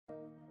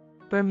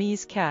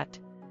Burmese cat.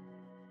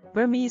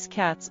 Burmese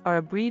cats are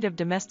a breed of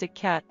domestic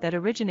cat that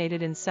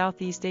originated in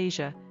Southeast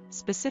Asia,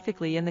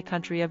 specifically in the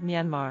country of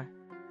Myanmar.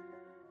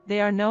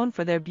 They are known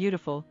for their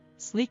beautiful,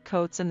 sleek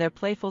coats and their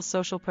playful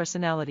social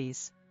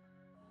personalities.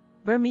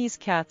 Burmese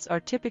cats are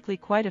typically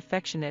quite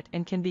affectionate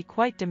and can be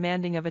quite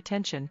demanding of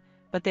attention,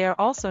 but they are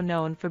also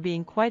known for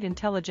being quite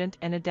intelligent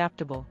and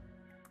adaptable.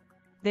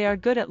 They are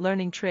good at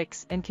learning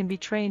tricks and can be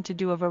trained to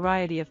do a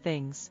variety of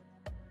things.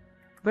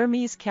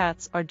 Burmese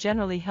cats are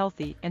generally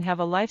healthy and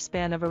have a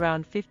lifespan of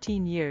around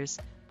 15 years,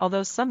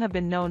 although some have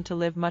been known to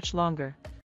live much longer.